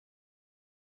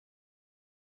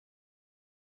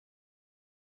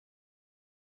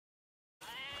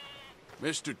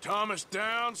Mr. Thomas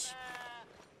Downs?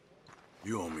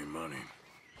 You owe me money.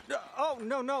 Oh,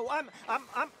 no, I'm...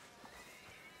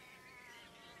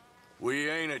 We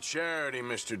ain't a charity,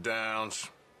 Mr. Downs.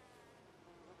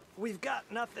 We've got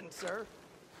nothing, sir.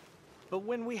 But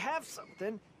when we have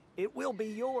something, it will be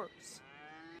yours.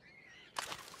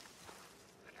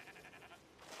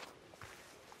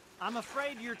 I'm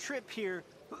afraid your trip here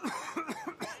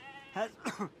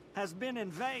has been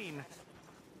in vain.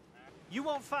 You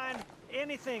won't find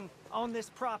anything on this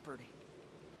property.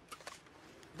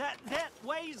 That debt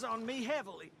weighs on me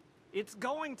heavily. It's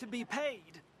going to be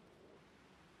paid.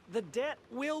 The debt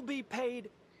will be paid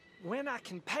when I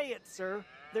can pay it, sir.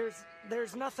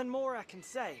 There's nothing more I can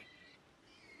say.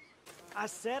 I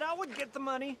said I would get the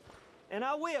money, and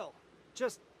I will.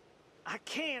 Just, I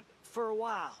can't for a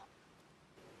while.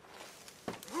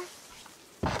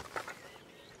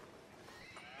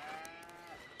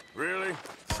 Really?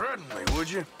 Threaten me, would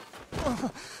you?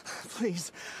 Oh,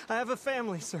 please, I have a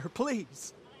family, sir,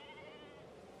 please.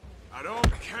 I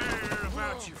don't care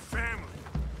about your family.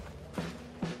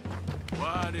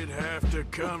 Why'd it have to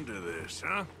come to this,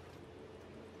 huh?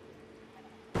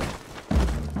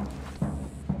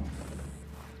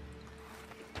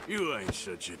 You ain't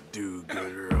such a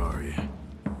do-gooder, are you?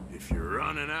 If you're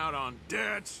running out on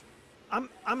debts... I'm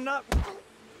not...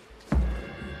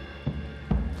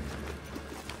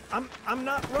 I'm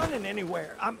not running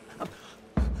anywhere.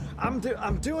 I'm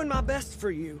doing my best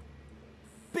for you.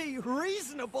 Be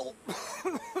reasonable.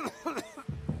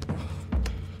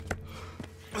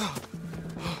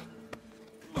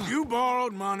 You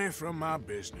borrowed money from my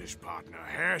business partner,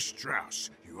 Herr Strauss.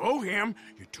 You owe him,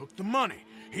 you took the money.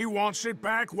 He wants it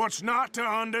back. What's not to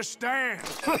understand?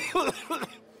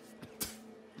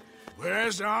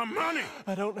 Where's our money?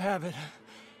 I don't have it.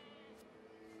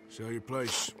 Sell your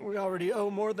place. We already owe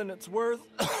more than it's worth.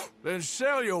 Then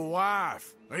sell your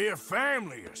wife, or your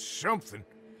family, or something.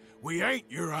 We ain't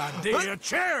your idea of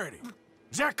charity.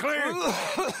 Is that clear?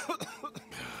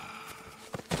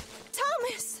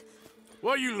 Thomas!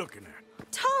 What are you looking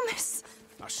at? Thomas!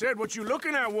 I said what you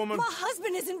looking at, woman. My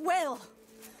husband isn't well.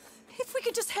 If we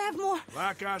could just have more...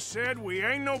 Like I said, we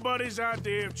ain't nobody's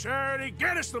idea of charity.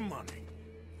 Get us the money.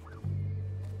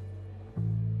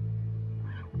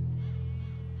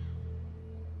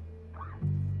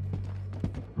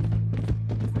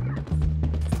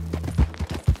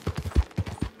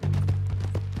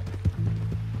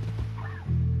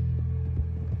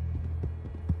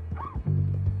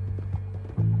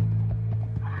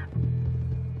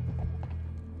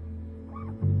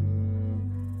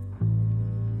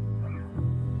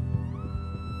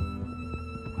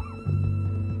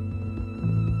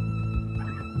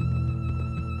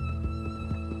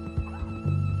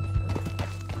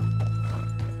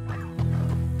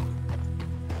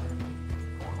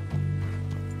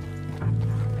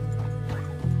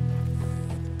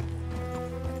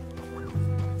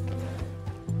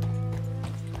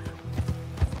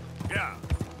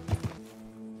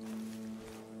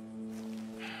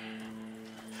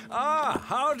 Ah,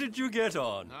 how did you get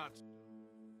on?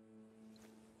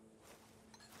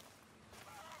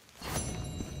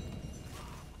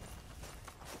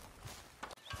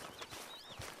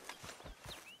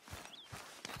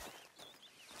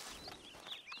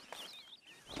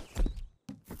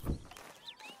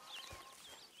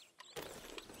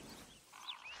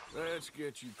 Let's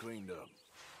get you cleaned up.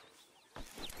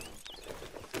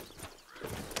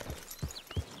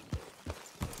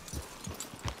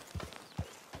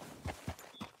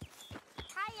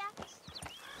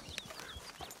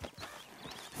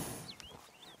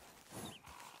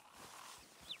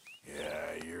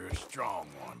 Yeah, you're a strong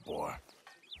one, boy.